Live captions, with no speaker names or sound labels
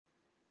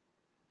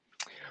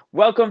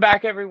Welcome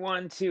back,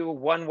 everyone, to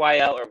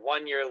 1YL or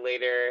 1 Year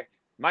Later.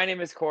 My name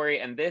is Corey,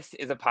 and this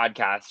is a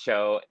podcast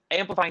show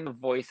amplifying the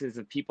voices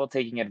of people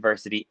taking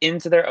adversity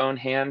into their own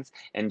hands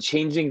and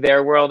changing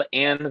their world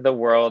and the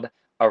world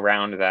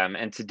around them.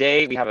 And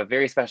today we have a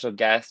very special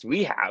guest.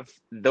 We have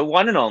the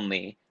one and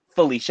only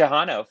Felicia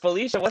Hano.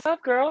 Felicia, what's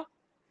up, girl?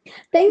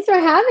 Thanks for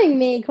having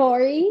me,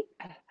 Corey.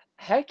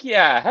 Heck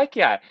yeah, heck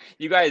yeah.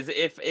 You guys,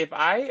 if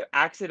I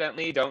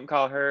accidentally don't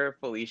call her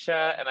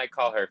Felicia and I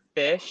call her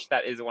Fish,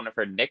 that is one of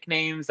her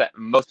nicknames that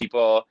most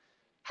people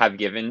have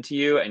given to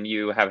you and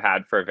you have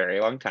had for a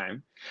very long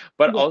time.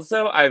 But Yes.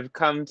 also I've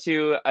come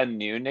to a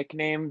new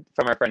nickname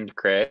from our friend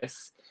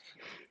Chris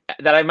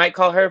that I might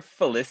call her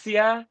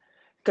Felicia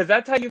because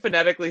that's how you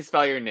phonetically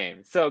spell your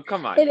name. So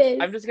come on. It is.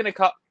 I'm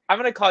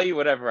gonna call you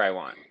whatever I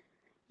want.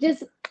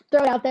 Just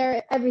throw it out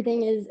there.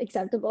 Everything is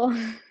acceptable.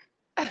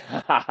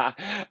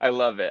 I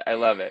love it. I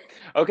love it.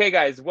 Okay,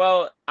 guys.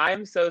 Well,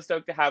 I'm so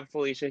stoked to have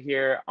Felicia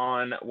here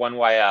on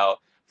 1YL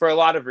for a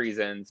lot of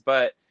reasons,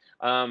 but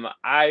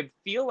I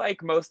feel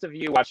like most of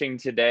you watching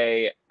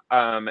today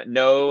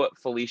know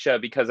Felicia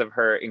because of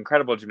her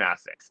incredible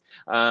gymnastics.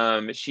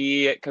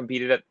 She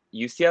competed at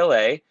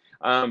UCLA,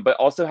 but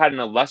also had an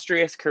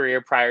illustrious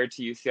career prior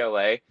to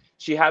UCLA.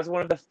 She has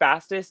one of the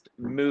fastest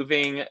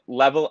moving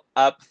level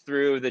up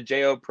through the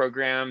JO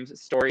programs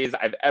stories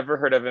I've ever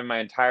heard of in my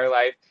entire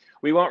life.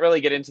 We won't really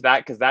get into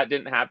that because that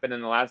didn't happen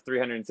in the last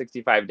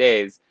 365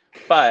 days.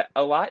 But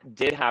a lot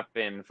did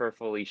happen for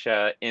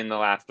Felicia in the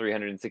last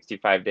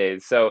 365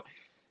 days. So,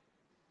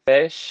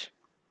 Fish,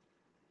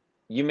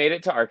 you made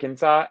it to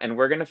Arkansas, and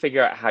we're going to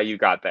figure out how you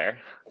got there.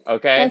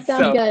 Okay? That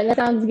sounds So, good. That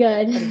sounds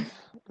good.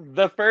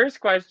 the first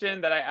question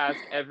that I ask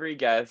every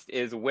guest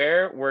is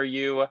where were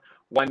you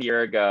 1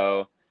 year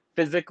ago,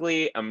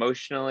 physically,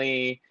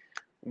 emotionally?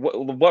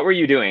 What were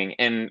you doing?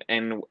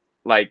 And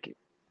like,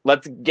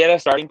 let's get a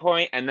starting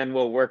point, and then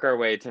we'll work our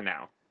way to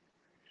now.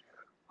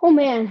 Oh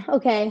man.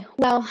 Okay.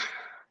 Well,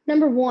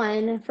 number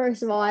one,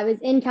 first of all, I was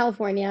in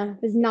California.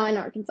 I was not in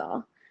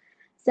Arkansas.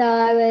 So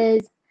I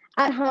was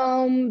at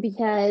home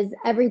because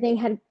everything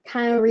had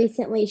kind of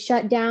recently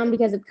shut down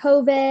because of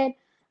COVID.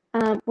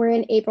 We're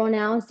in April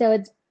now, so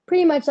it's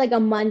pretty much like a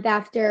month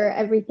after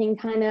everything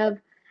kind of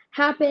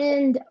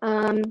happened.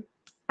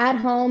 At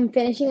home,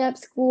 finishing up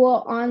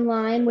school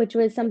online, which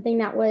was something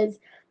that was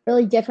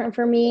really different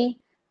for me.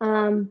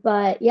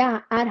 But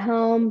yeah, at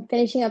home,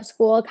 finishing up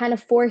school, kind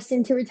of forced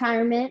into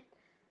retirement.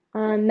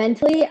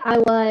 Mentally, I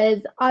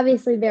was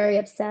obviously very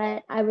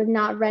upset. I was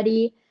not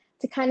ready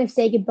to kind of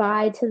say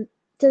goodbye to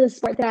the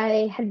sport that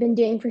I had been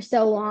doing for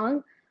so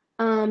long.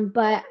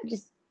 But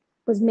just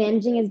was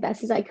managing as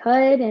best as I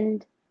could,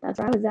 and that's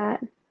where I was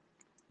at.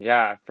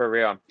 Yeah, for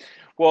real.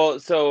 Well,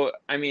 so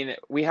I mean,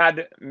 we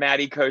had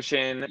Maddie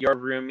Koshin, your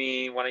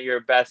roomie, one of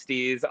your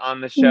besties,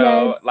 on the Yes.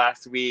 show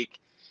last week,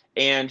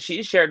 and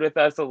she shared with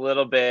us a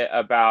little bit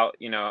about,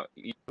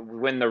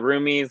 when the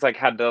roomies like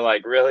had to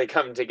like really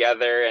come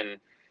together and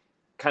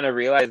kind of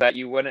realize that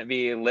you wouldn't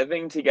be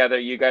living together.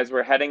 You guys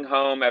were heading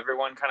home.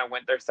 Everyone kind of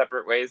went their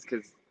separate ways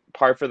because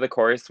par for the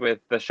course with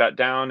the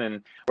shutdown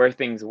and where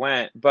things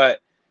went.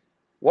 But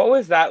what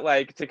was that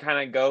like to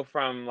kind of go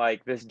from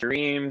like this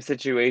dream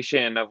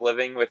situation of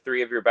living with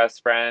three of your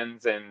best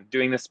friends and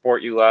doing the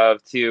sport you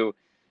love to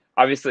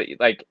obviously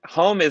like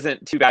home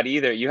isn't too bad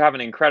either. You have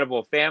an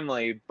incredible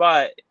family,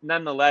 but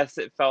nonetheless,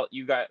 it felt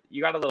you got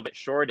a little bit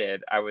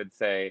shorted, I would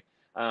say,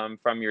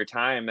 from your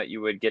time that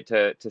you would get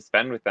to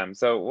spend with them.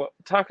 So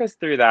talk us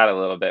through that a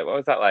little bit. What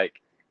was that like?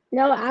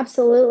 No,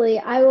 absolutely.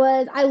 I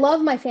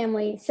love my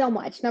family so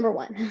much, number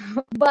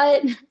one,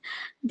 but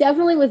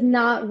definitely was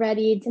not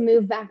ready to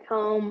move back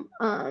home.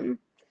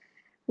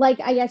 Like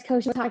I guess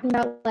Coach was talking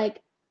about,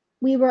 like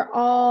we were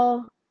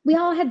all we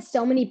all had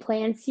so many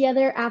plans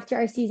together after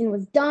our season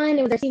was done.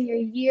 It was our senior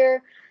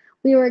year.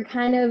 We were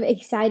kind of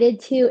excited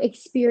to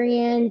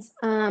experience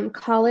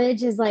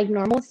college as like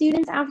normal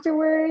students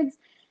afterwards,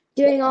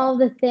 doing all of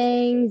the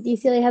things.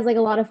 UCLA has like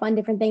a lot of fun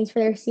different things for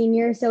their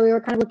seniors, so we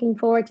were kind of looking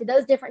forward to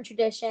those different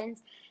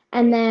traditions.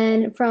 And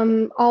then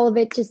from all of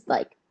it just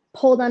like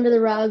pulled under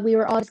the rug, we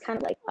were all just kind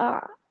of like,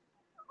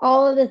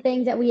 all of the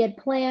things that we had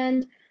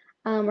planned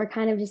were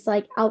kind of just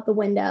like out the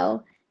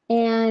window.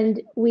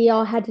 And we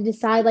all had to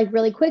decide like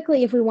really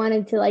quickly if we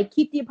wanted to like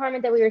keep the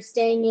apartment that we were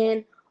staying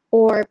in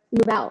or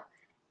move out.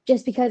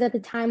 Just because at the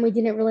time we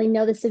didn't really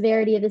know the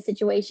severity of the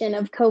situation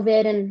of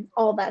COVID and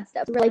all that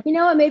stuff. We were like, you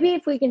know what, maybe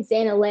if we can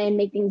stay in LA and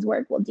make things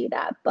work, we'll do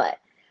that. But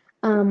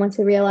once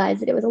we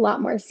realized that it was a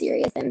lot more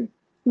serious than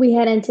we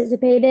had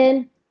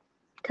anticipated,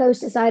 Coach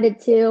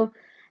decided to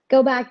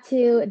go back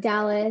to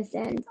Dallas,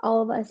 and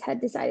all of us had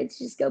decided to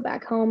just go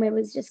back home. It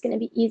was just going to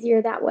be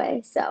easier that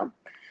way. So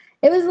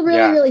it was really,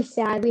 Yeah. really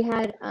sad. We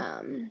had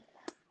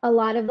a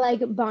lot of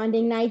like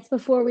bonding nights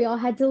before we all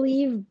had to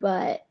leave,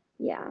 but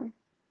yeah.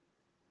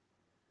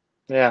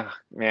 Yeah,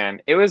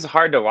 man, it was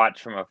hard to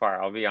watch from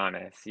afar, I'll be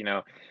honest.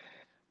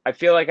 I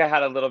feel like I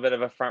had a little bit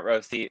of a front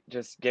row seat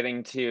just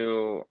getting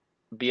to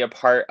be a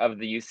part of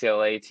the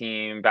UCLA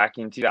team back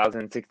in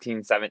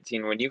 2016,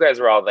 17 when you guys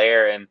were all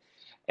there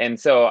and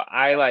so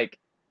I like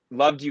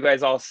loved you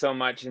guys all so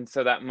much. And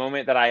so that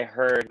moment that I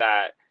heard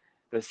that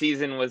the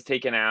season was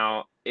taken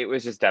out, it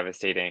was just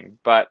devastating.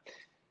 But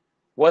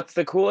what's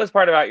the coolest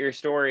part about your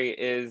story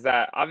is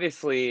that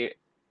obviously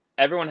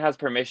everyone has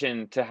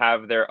permission to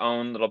have their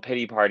own little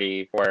pity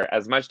party for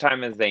as much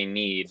time as they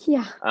need.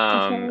 Yeah,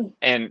 definitely.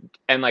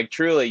 And like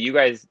truly, you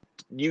guys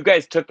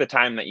took the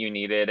time that you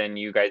needed, and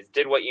you guys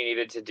did what you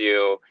needed to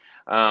do,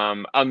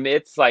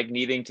 amidst like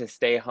needing to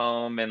stay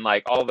home and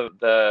like all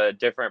the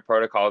different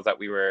protocols that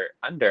we were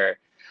under.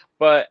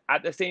 But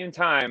at the same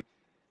time,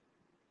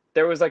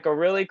 there was like a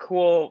really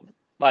cool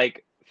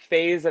like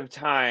phase of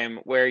time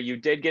where you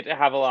did get to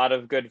have a lot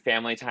of good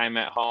family time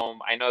at home.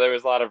 I know there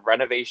was a lot of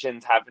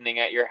renovations happening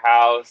at your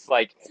house.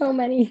 Like So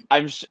many.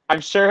 I'm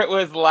sure it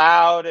was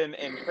loud and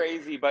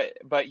crazy,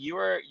 but you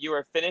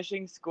were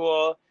finishing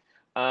school,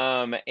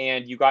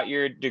 and you got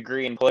your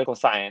degree in political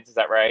science. Is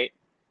that right?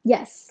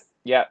 Yes.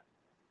 Yep.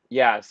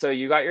 Yeah. So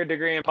you got your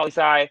degree in poli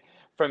sci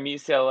from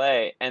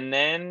UCLA, and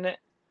then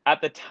at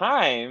the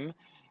time,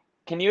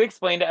 can you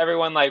explain to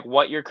everyone like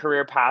what your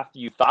career path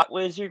you thought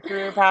was your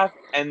career path,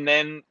 and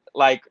then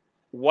like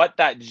what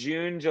that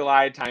June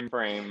July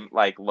timeframe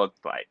like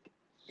looked like?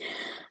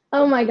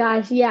 Oh my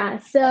gosh, yeah.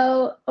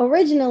 So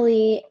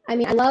originally, I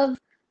mean, I love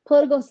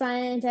political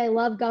science, I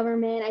love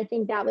government. I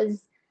think that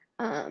was,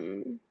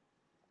 um,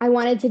 I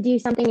wanted to do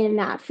something in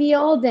that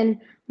field. And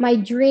my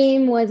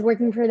dream was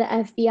working for the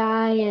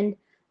FBI and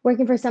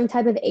working for some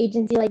type of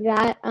agency like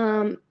that.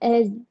 It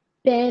has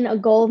been a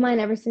goal of mine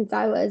ever since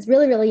I was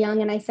really, really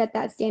young. And I set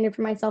that standard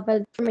for myself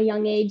from a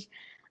young age.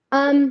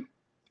 Um,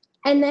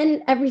 and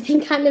then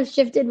everything kind of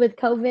shifted with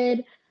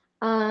COVID.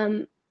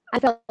 Um, I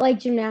felt like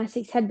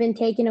gymnastics had been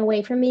taken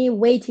away from me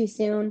way too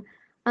soon.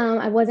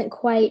 I wasn't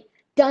quite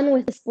done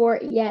with the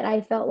sport yet,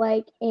 I felt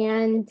like,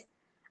 and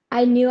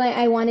I knew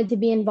I wanted to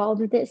be involved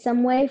with it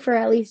some way for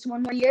at least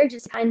one more year.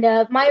 Just kind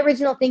of, my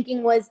original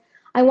thinking was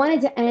I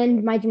wanted to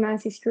end my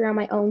gymnastics career on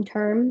my own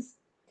terms,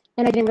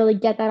 and I didn't really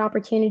get that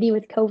opportunity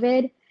with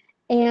COVID.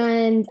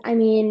 And I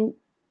mean,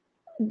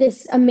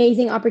 this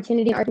amazing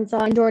opportunity in Arkansas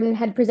and Jordan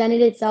had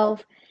presented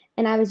itself.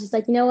 And I was just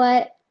like, you know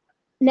what?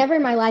 Never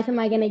in my life am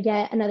I going to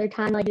get another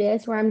time like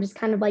this where I'm just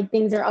kind of like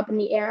things are up in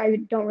the air. I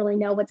don't really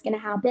know what's going to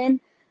happen.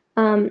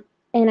 Um,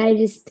 and I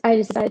just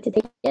decided to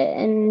take it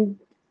and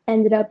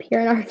ended up here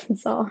in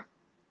Arkansas.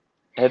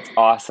 It's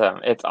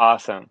awesome. It's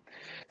awesome.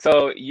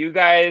 So you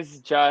guys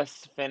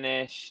just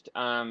finished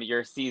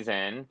your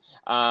season.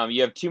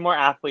 You have two more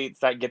athletes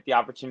that get the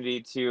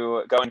opportunity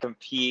to go and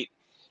compete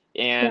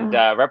and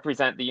Yeah.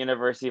 represent the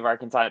University of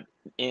Arkansas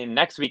in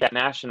next week at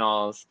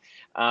nationals.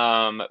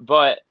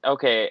 But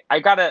okay,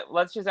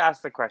 let's just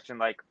ask the question,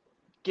 like,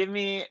 give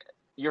me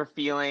your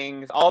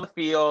feelings, all the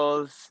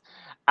feels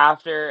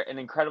after an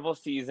incredible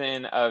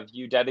season of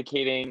you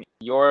dedicating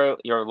your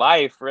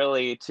life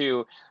really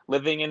to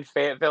living in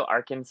Fayetteville,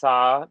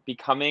 Arkansas,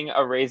 becoming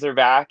a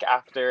Razorback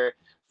after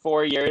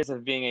 4 years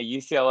of being a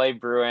UCLA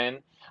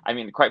Bruin. I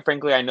mean, quite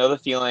frankly, I know the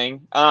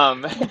feeling.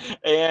 And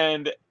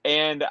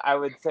I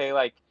would say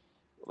like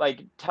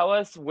tell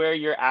us where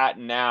you're at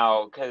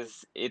now,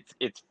 because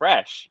it's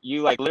fresh.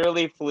 You like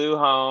literally flew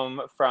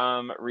home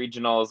from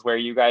regionals where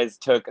you guys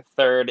took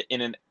third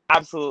in an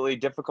absolutely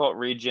difficult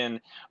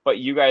region, but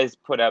you guys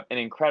put up an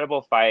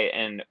incredible fight,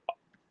 and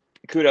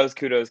kudos,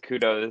 kudos,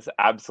 kudos,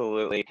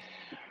 absolutely.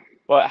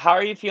 Well, how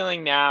are you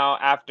feeling now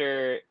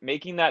after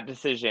making that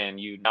decision?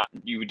 You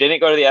didn't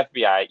go to the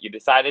FBI. You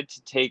decided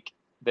to take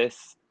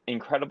this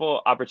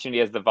incredible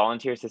opportunity as the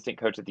volunteer assistant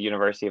coach at the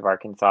University of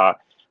Arkansas.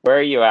 Where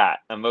are you at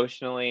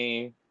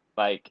emotionally?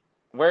 Like,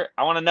 where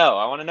I want to know.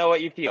 I want to know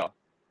what you feel.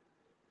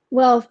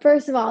 Well,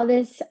 first of all,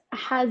 this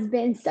has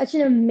been such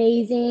an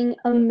amazing,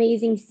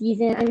 amazing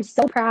season. I'm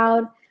so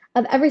proud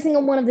of every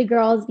single one of the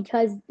girls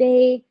because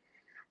they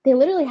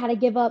literally had to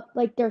give up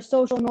like their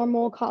social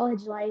normal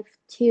college life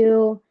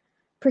to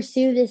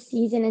pursue this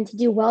season and to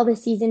do well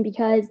this season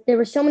because there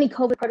were so many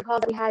COVID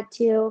protocols that we had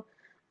to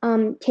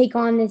take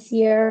on this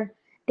year.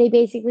 They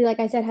basically,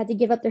 like I said, had to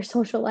give up their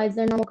social lives,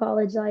 their normal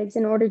college lives,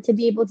 in order to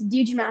be able to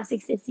do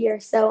gymnastics this year.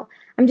 So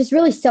I'm just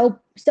really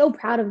so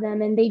proud of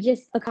them, and they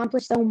just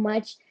accomplished so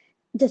much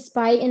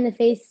despite in the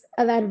face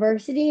of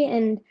adversity.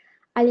 And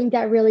I think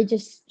that really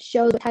just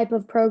shows the type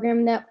of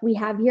program that we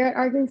have here at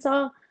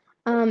Arkansas.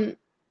 Um,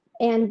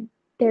 and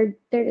they're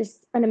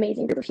just an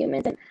amazing group of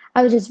humans, and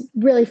I was just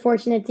really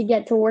fortunate to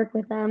get to work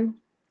with them.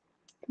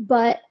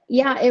 But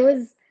yeah, it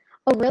was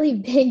a really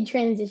big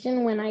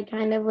transition when I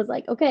kind of was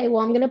like, okay,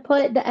 well, I'm gonna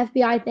put the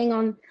FBI thing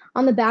on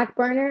the back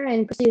burner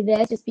and pursue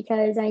this just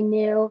because I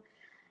knew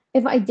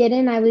if I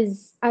didn't, I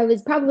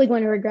was probably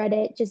going to regret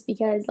it just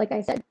because, like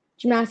I said,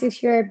 gymnastics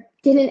career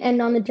didn't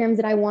end on the terms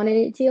that I wanted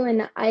it to,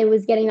 and I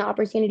was getting the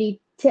opportunity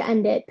to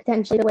end it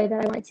potentially the way that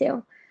I wanted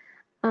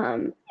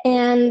to.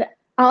 And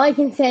all I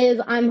can say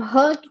is I'm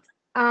hooked.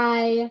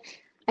 I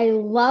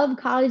love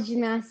college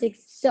gymnastics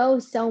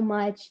so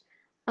much.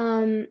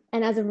 And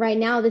as of right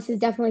now, this is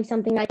definitely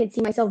something I could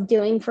see myself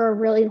doing for a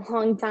really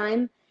long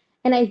time.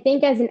 And I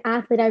think as an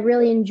athlete, I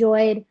really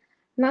enjoyed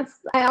not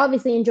I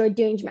obviously enjoyed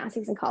doing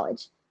gymnastics in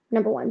college,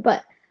 number one,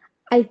 but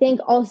I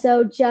think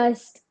also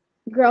just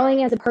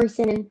growing as a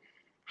person and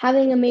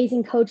having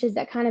amazing coaches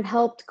that kind of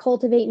helped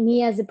cultivate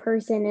me as a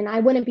person. And I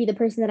wouldn't be the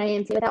person that I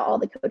am today without all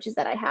the coaches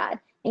that I had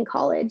in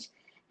college.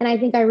 And I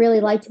think I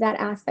really liked that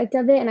aspect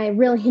of it. And I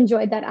really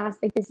enjoyed that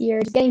aspect this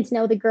year, just getting to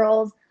know the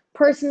girls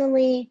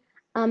personally,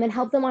 and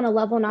help them on a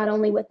level not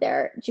only with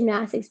their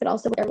gymnastics, but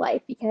also with their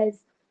life, because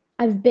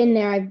I've been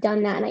there, I've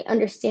done that, and I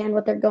understand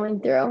what they're going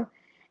through.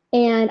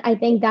 And I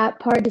think that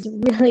part just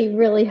really,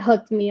 really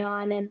hooked me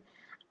on. And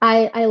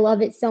I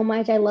love it so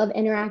much. I love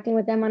interacting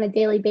with them on a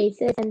daily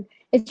basis. And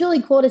it's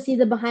really cool to see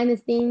the behind the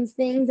scenes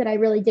things that I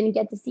really didn't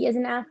get to see as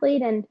an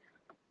athlete. And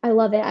I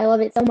love it. I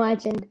love it so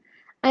much. And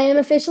I am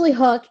officially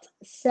hooked.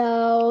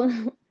 So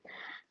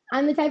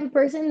I'm the type of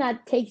person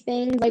that takes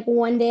things like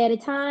one day at a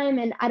time.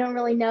 And I don't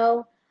really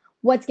know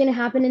what's going to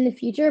happen in the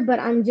future, but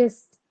I'm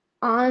just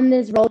on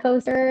this roller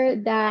coaster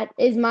that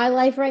is my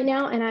life right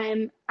now. And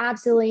I'm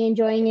absolutely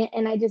enjoying it.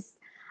 And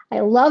I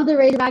love the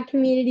Razorback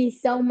community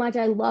so much.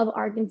 I love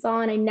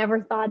Arkansas, and I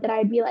never thought that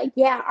I'd be like,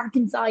 yeah,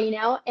 Arkansas,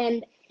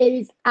 and it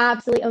is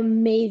absolutely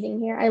amazing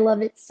here. I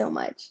love it so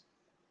much.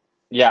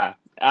 Yeah,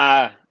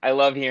 I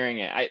love hearing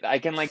it. I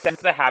can like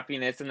sense the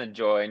happiness and the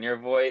joy in your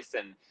voice,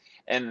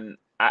 and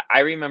I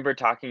remember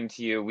talking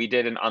to you. We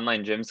did an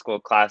online gym school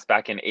class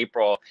back in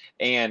April,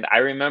 and I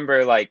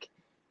remember like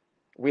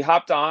we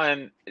hopped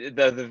on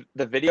the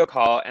video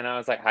call, and I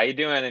was like, "How you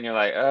doing?" And you're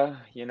like,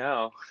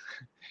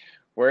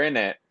 we're in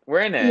it.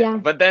 We're in it." Yeah.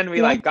 But then we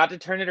Yeah. like got to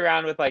turn it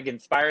around with like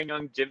inspiring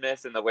young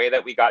gymnasts and the way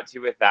that we got to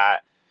with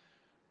that.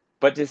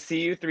 But to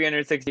see you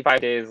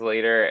 365 days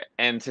later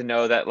and to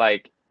know that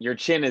like your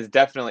chin is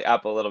definitely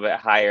up a little bit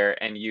higher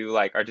and you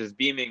like are just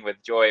beaming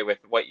with joy with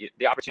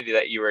the opportunity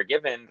that you were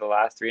given the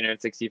last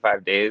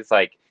 365 days,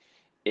 like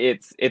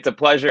it's a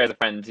pleasure as a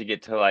friend to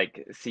get to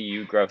like see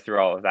you grow through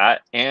all of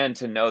that and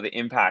to know the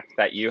impact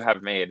that you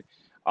have made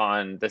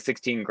on the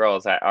 16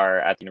 girls that are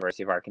at the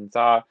University of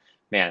Arkansas.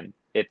 Man,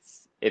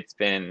 it's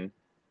been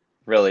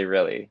really,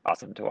 really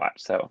awesome to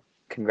watch. So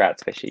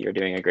congrats, Fishy. You're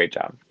doing a great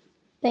job.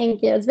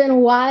 Thank you. It's been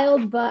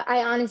wild, but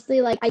I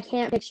honestly I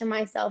can't picture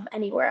myself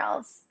anywhere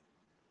else.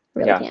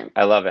 Really Yeah, can't.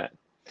 I love it.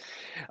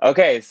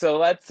 Okay, so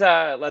let's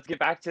get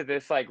back to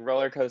this like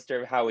roller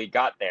coaster of how we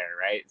got there,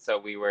 right? So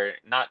we were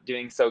not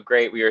doing so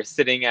great. We were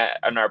sitting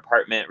in our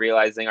apartment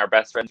realizing our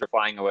best friends were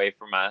flying away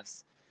from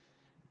us.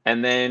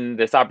 And then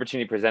this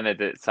opportunity presented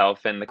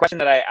itself. And the question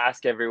that I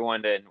ask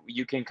everyone, and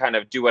you can kind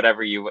of do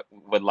whatever you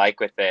would like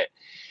with it,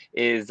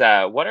 is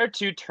what are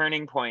two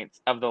turning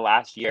points of the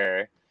last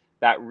year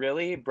that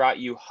really brought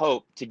you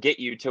hope to get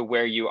you to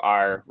where you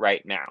are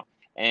right now?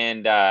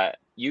 And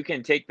you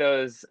can take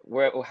those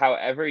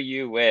however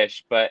you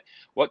wish, but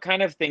what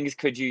kind of things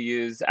could you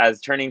use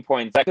as turning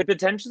points that could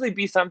potentially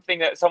be something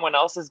that someone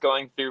else is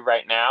going through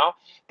right now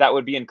that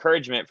would be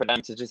encouragement for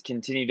them to just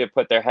continue to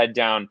put their head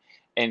down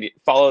and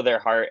follow their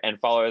heart and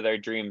follow their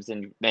dreams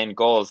and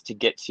goals to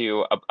get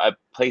to a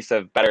place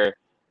of better,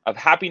 of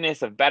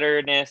happiness, of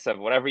betterness, of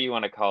whatever you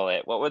want to call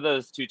it. What would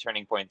those two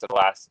turning points of the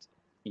last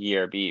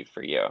year be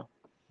for you?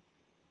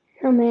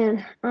 Oh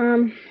man.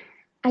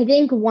 I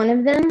think one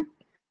of them,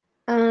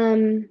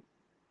 um,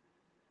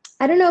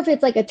 I don't know if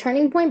it's like a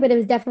turning point, but it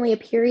was definitely a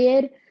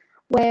period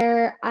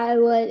where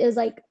it was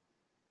like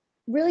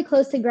really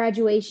close to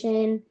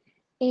graduation,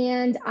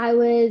 and I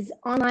was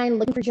online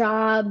looking for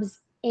jobs,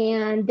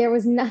 and there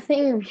was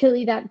nothing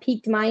really that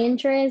piqued my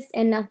interest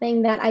and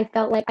nothing that I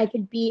felt like I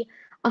could be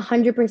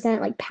 100%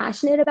 like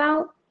passionate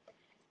about.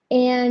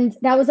 And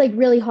that was like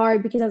really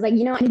hard because I was like, I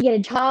need to get a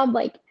job.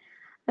 Like,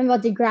 I'm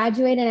about to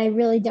graduate and I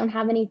really don't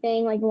have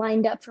anything like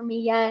lined up for me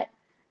yet.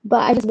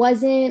 But I just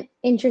wasn't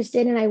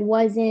interested and I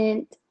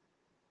wasn't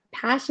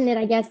passionate,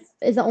 I guess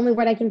is the only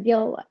word I can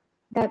feel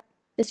that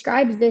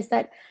describes this,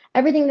 that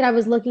everything that I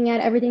was looking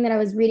at, everything that I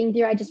was reading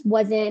through,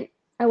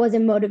 I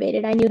wasn't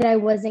motivated. I knew that I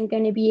wasn't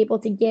going to be able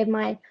to give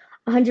my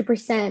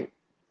 100%.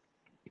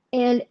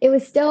 And it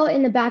was still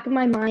in the back of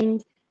my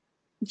mind,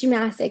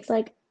 gymnastics.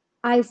 Like,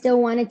 I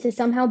still wanted to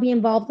somehow be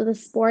involved with the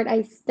sport.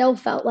 I still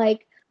felt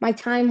like my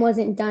time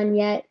wasn't done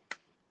yet.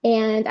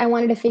 And I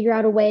wanted to figure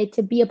out a way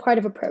to be a part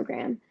of a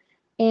program.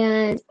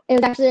 And it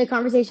was actually a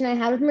conversation I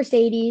had with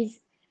Mercedes.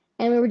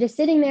 And we were just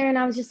sitting there and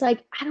I was just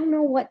like, I don't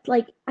know what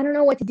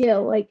to do.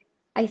 Like,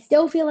 I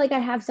still feel like I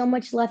have so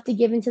much left to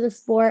give into the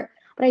sport,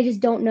 but I just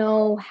don't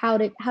know how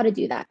to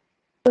do that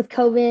with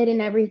COVID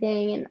and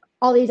everything and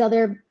all these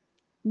other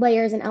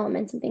layers and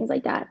elements and things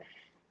like that.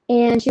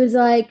 And she was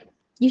like,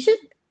 you should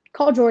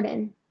call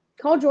Jordan.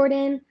 Call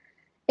Jordan.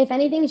 If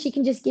anything, she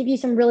can just give you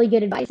some really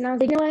good advice. And I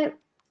was like, you know what?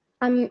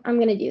 I'm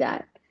gonna do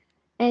that.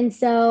 And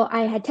so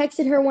I had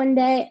texted her one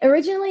day.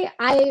 Originally,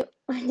 I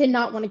did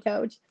not want to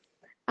coach.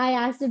 I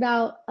asked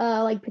about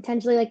like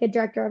potentially like a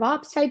director of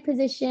ops type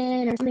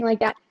position or something like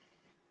that.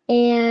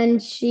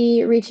 And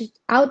she reached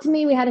out to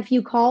me. We had a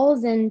few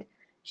calls and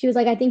she was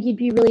like, I think you'd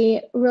be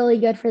really, really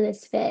good for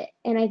this fit.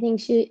 And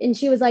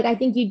she was like, I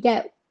think you'd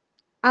get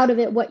out of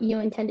it what you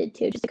intended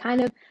to, just to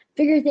kind of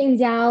figure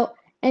things out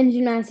and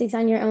gymnastics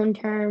on your own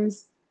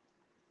terms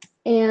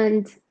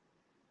and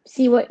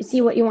see what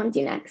you want to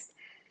do next.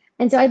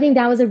 And so I think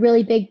that was a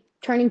really big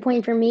turning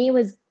point for me,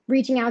 was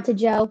reaching out to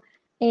Joe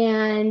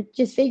and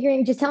just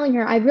telling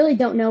her, I really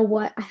don't know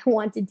what I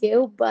want to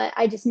do, but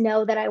I just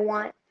know that I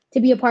want to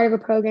be a part of a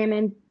program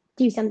and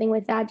do something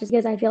with that, just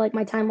because I feel like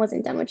my time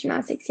wasn't done with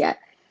gymnastics yet.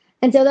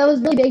 And so that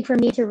was really big for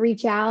me to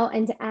reach out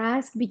and to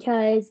ask,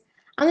 because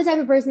I'm the type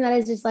of person that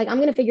is just like, I'm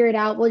going to figure it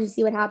out. We'll just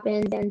see what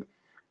happens. And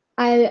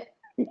I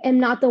am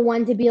not the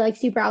one to be like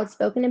super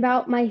outspoken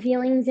about my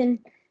feelings and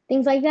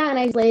things like that. And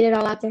I just laid it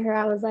all out to her.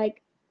 I was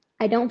like,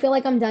 I don't feel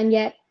like I'm done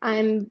yet.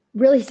 I'm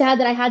really sad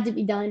that I had to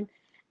be done.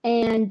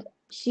 And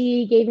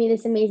she gave me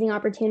this amazing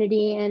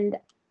opportunity. And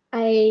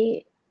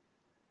if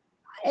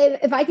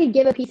I could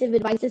give a piece of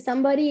advice to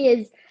somebody,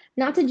 is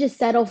not to just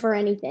settle for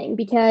anything,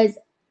 because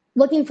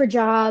looking for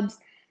jobs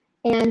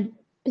and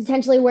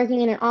potentially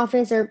working in an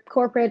office or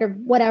corporate or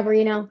whatever,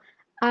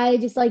 I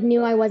just like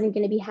knew I wasn't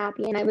going to be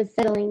happy, and I was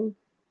settling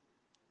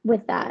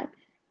with that.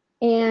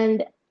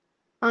 And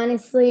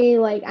honestly,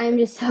 like, I'm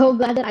just so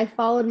glad that I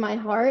followed my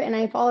heart and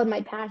I followed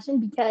my passion,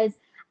 because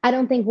I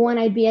don't think, one,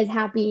 I'd be as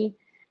happy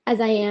as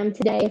I am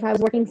today if I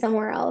was working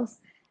somewhere else.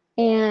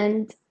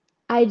 And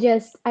I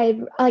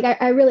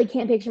really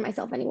can't picture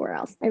myself anywhere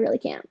else. I really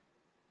can't.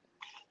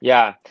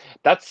 Yeah,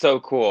 that's so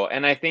cool.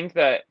 And I think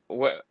that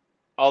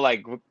I'll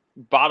like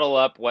bottle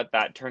up what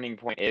that turning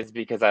point is,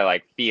 because I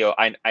like feel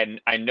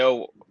I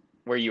know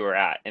where you were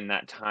at in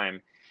that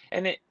time.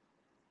 And it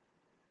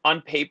on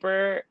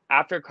paper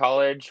after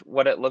college,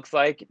 what it looks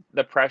like,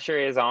 the pressure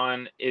is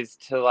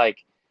to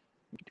like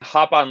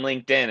hop on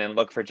LinkedIn and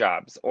look for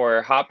jobs,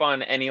 or hop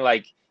on any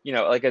like,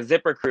 like a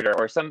ZipRecruiter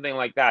or something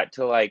like that,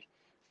 to like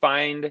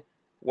find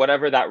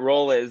whatever that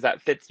role is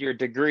that fits your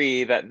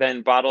degree, that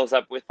then bottles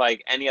up with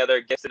like any other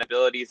gifts and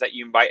abilities that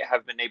you might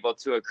have been able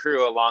to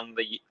accrue along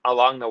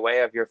the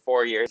way of your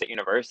 4 years at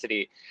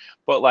university.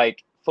 But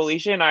like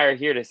Felicia and I are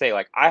here to say,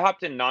 like, I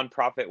hopped in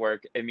nonprofit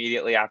work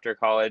immediately after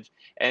college,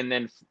 and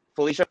then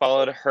Felicia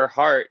followed her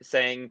heart,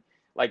 saying,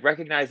 like,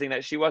 recognizing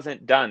that she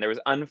wasn't done. There was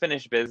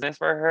unfinished business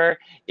for her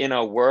in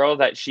a world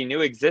that she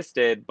knew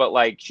existed, but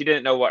like she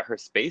didn't know what her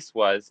space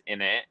was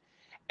in it.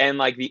 And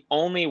like the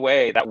only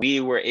way that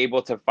we were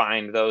able to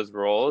find those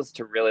roles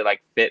to really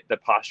like fit the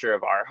posture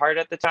of our heart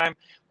at the time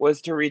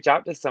was to reach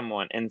out to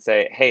someone and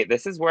say, "Hey,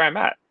 this is where I'm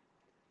at.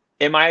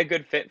 Am I a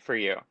good fit for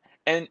you?"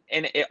 And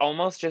it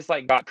almost just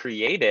like got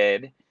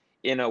created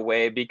in a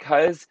way,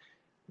 because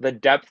the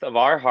depth of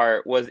our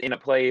heart was in a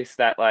place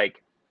that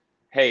like,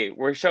 hey,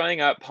 we're showing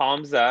up,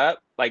 palms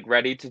up, like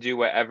ready to do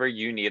whatever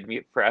you need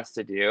me for us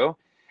to do.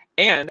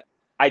 And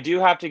I do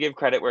have to give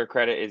credit where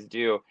credit is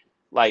due.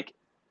 Like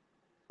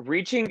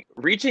reaching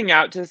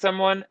out to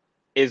someone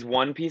is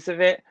one piece of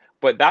it,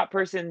 but that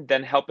person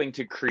then helping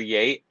to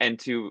create and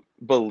to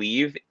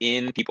believe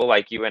in people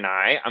like you and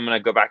I'm going to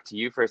go back to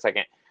you for a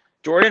second.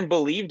 Jordan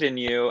believed in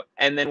you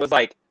and then was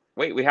like,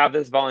 "Wait, we have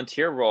this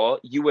volunteer role.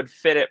 You would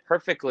fit it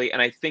perfectly,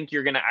 and I think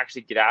you're going to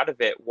actually get out of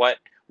it what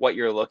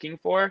you're looking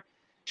for."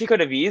 She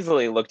could have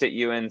easily looked at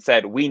you and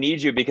said, "We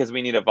need you because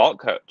we need a vault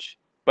coach."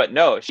 But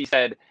no, she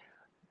said,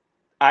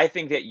 "I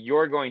think that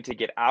you're going to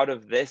get out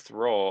of this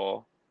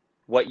role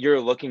what you're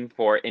looking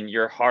for in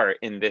your heart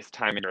in this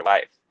time in your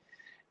life."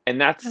 And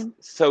that's Oh,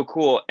 so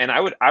cool. And I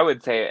would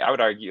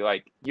argue,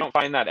 like, you don't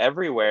find that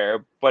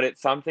everywhere, but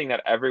it's something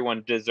that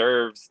everyone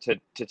deserves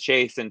to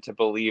chase and to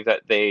believe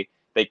that they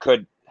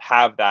could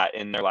have that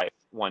in their life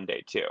one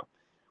day too.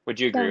 Would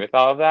you agree yeah. with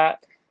all of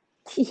that?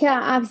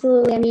 Yeah,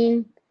 absolutely. I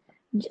mean,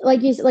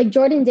 like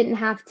Jordan didn't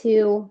have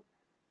to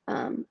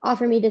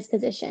offer me this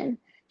position.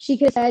 She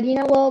could have said,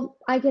 well,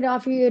 I could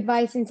offer you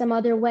advice in some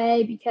other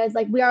way, because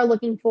like we are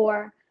looking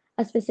for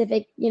a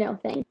specific,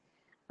 thing.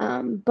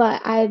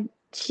 But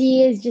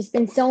she has just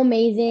been so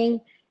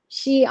amazing.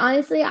 She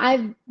honestly,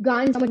 I've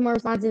gotten so much more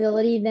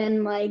responsibility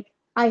than like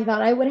I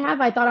thought I would have.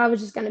 I thought I was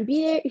just gonna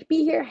be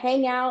here,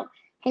 hang out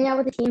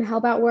with the team,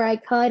 help out where I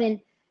could, and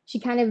she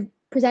kind of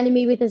presented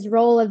me with this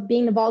role of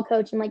being the ball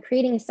coach and like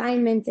creating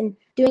assignments and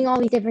doing all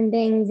these different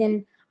things.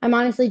 And I'm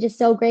honestly just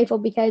so grateful,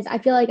 because I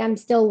feel like I'm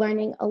still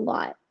learning a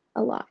lot,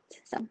 a lot.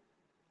 So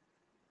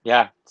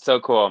Yeah, so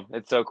cool.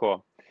 It's so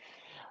cool.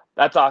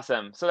 That's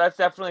awesome. So that's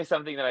definitely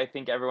something that I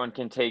think everyone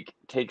can take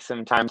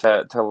some time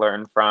to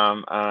learn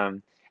from.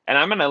 And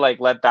I'm gonna like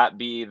let that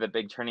be the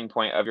big turning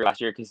point of your last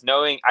year, because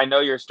I know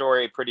your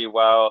story pretty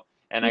well,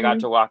 and I got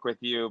mm, to walk with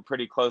you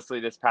pretty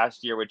closely this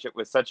past year, which it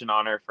was such an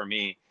honor for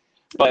me.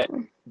 But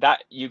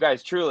that you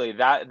guys truly,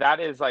 that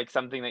is like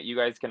something that you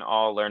guys can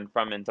all learn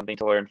from, and something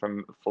to learn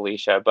from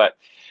Felicia. But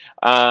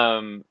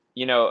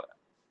you know,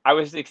 I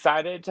was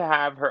excited to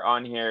have her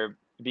on here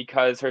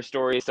because her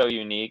story is so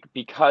unique,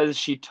 because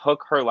she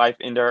took her life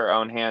into her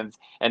own hands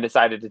and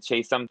decided to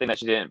chase something that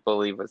she didn't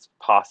believe was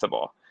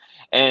possible.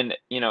 And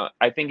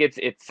I think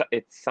it's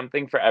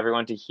something for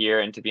everyone to hear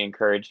and to be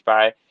encouraged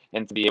by,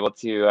 and to be able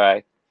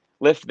to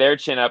lift their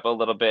chin up a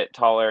little bit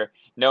taller,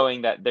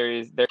 knowing that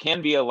there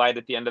can be a light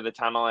at the end of the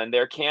tunnel, and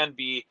there can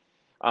be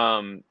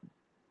um,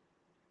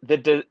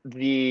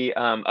 the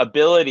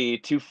ability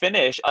to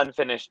finish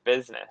unfinished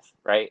business,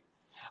 right?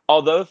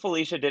 Although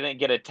Felicia didn't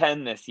get a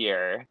 10 this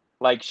year,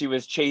 like she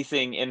was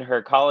chasing in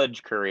her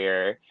college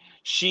career,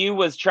 she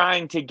was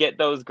trying to get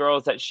those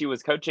girls that she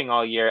was coaching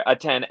all year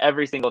attend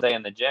every single day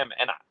in the gym,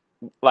 and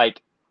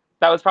like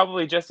that was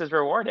probably just as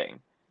rewarding,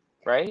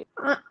 right?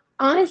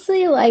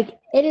 Honestly, like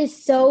it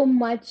is so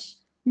much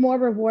more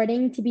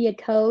rewarding to be a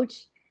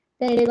coach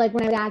than it is like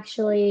when I was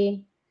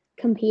actually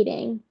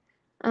competing.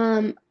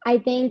 I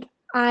think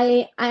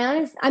I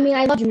mean,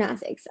 I love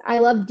gymnastics. I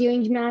love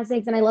doing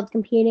gymnastics and I love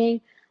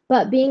competing,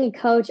 but being a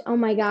coach, oh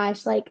my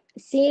gosh, like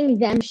seeing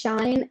them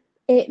shine,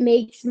 it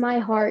makes my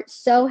heart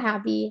so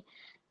happy.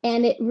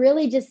 And it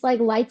really just like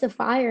lights a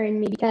fire in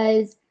me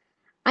because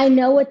I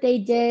know what they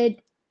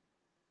did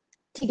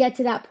to get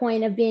to that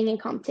point of being in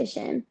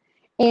competition.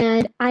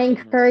 And I Mhm.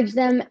 encourage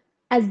them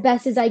as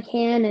best as I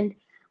can. And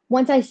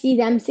once I see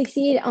them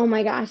succeed, oh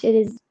my gosh,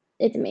 it's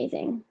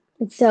amazing.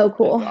 It's so That's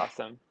cool.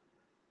 awesome.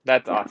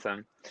 That's Yeah.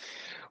 awesome.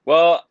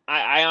 Well,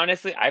 I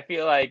honestly I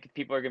feel like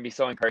people are gonna be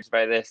so encouraged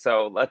by this.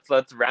 So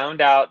let's round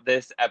out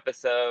this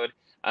episode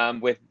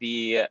with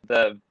the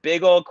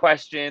big old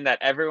question that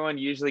everyone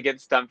usually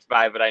gets stumped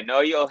by, but I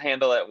know you'll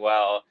handle it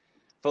well.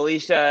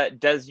 Felicia,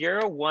 does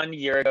your 1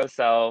 year ago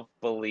self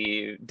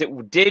believe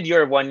did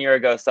your 1 year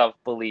ago self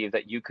believe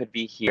that you could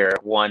be here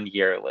 1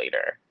 year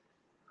later?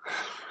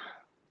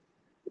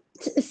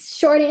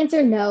 Short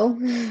answer, no.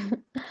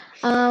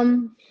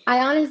 I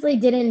honestly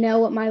didn't know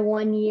what my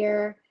 1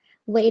 year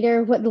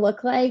later would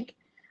look like.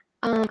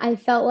 I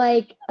felt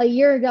like a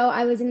year ago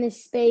I was in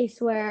this space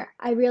where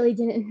I really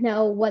didn't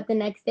know what the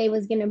next day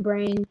was going to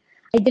bring.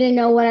 I didn't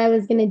know what I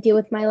was going to do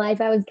with my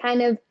life. I was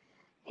kind of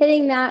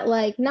hitting that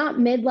like not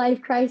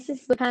midlife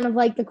crisis, but kind of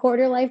like the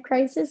quarter life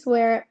crisis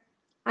where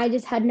I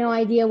just had no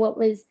idea what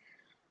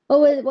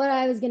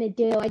I was going to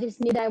do. I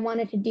just knew that I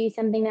wanted to do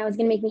something that was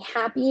going to make me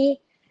happy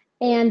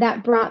and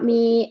that brought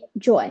me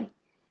joy.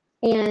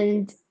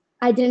 And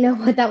I didn't know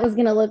what that was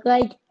going to look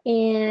like.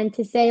 And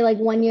to say like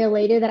 1 year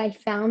later that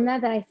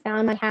that I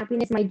found my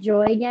happiness, my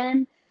joy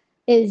again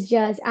is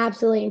just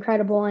absolutely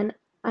incredible. And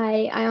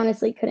I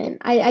honestly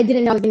I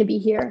didn't know I was going to be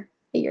here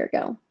a year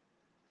ago.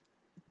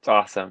 It's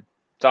awesome.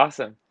 It's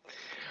awesome.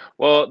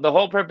 Well, the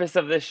whole purpose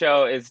of this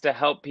show is to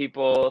help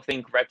people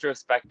think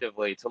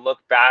retrospectively, to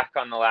look back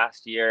on the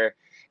last year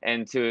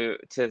and to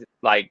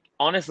like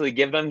honestly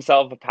give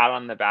themselves a pat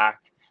on the back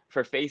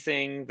for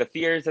facing the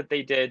fears that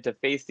they did, to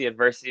face the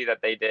adversity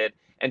that they did,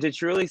 and to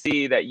truly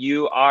see that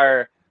you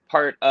are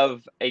part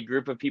of a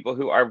group of people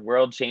who are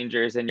world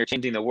changers and you're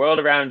changing the world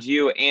around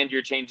you and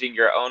you're changing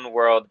your own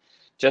world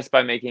just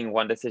by making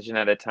one decision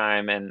at a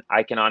time. And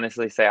I can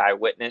honestly say I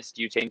witnessed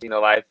you changing the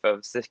life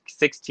of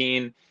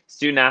 16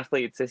 student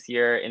athletes this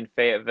year in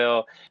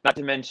Fayetteville, not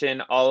to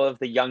mention all of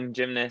the young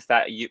gymnasts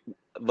that you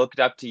looked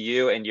up to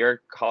you and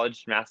your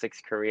college gymnastics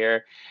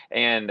career.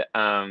 And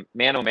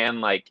man, oh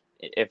man, like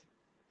if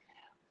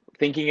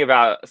thinking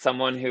about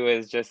someone who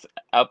is just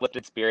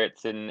uplifted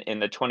spirits in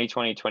the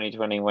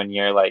 2020-2021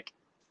 year, like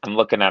I'm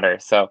looking at her.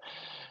 So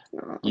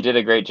you did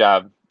a great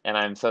job and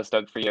I'm so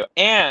stoked for you.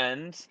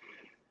 And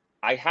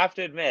I have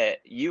to admit,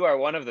 you are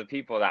one of the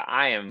people that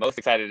I am most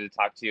excited to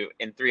talk to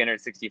in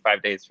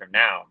 365 days from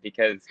now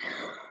because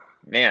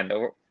man,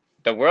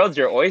 the world's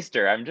your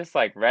oyster. I'm just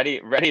like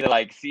ready to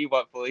like see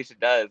what Felicia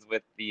does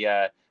with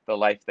the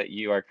life that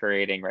you are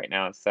creating right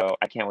now. So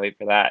I can't wait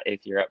for that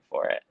if you're up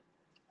for it.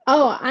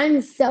 Oh,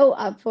 I'm so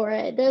up for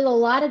it. There's a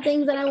lot of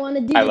things that I want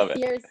to do I this love it.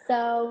 year,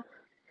 so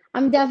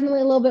I'm definitely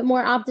a little bit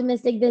more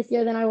optimistic this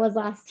year than I was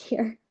last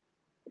year.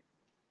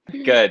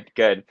 Good,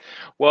 good.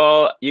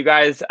 Well, you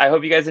guys, I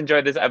hope you guys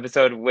enjoyed this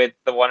episode with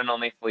the one and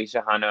only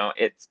Felicia Hano.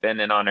 It's been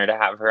an honor to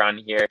have her on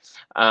here.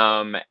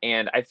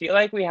 And I feel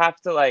like we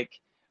have to like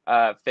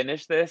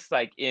finish this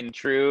like in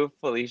true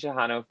Felicia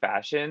Hano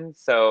fashion.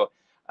 So,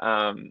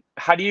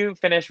 how do you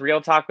finish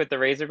Real Talk with the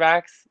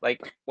Razorbacks? Like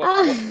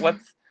Ah,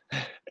 what's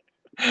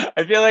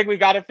I feel like we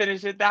got to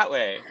finish it that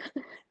way.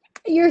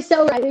 you're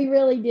so right. We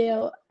really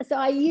do. So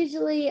I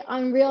usually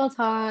on Real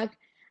Talk,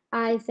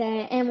 I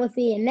say, and we'll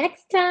see you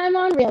next time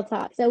on Real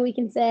Talk. So we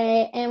can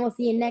say, and we'll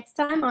see you next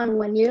time on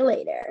 1 year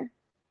later.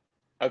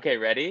 Okay,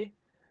 ready?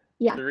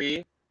 Yeah.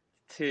 3,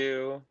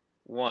 2,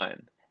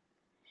 1.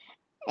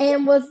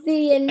 And we'll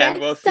see you And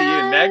we'll next see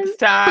you time next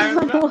time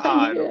on one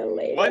on year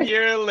one later.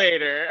 year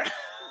later.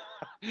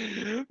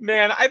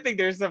 Man, I think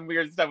there's some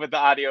weird stuff with the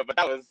audio, but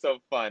that was so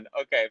fun.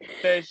 Okay,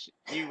 Fish,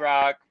 you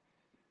rock.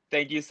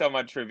 Thank you so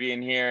much for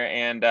being here.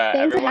 And Thanks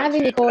for everyone,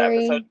 having tune me, in for the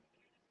episode. Corey.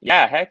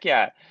 Yeah, heck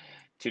yeah.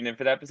 Tune in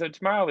for the episode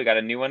tomorrow. We got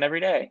a new one every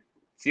day.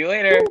 See you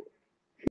later.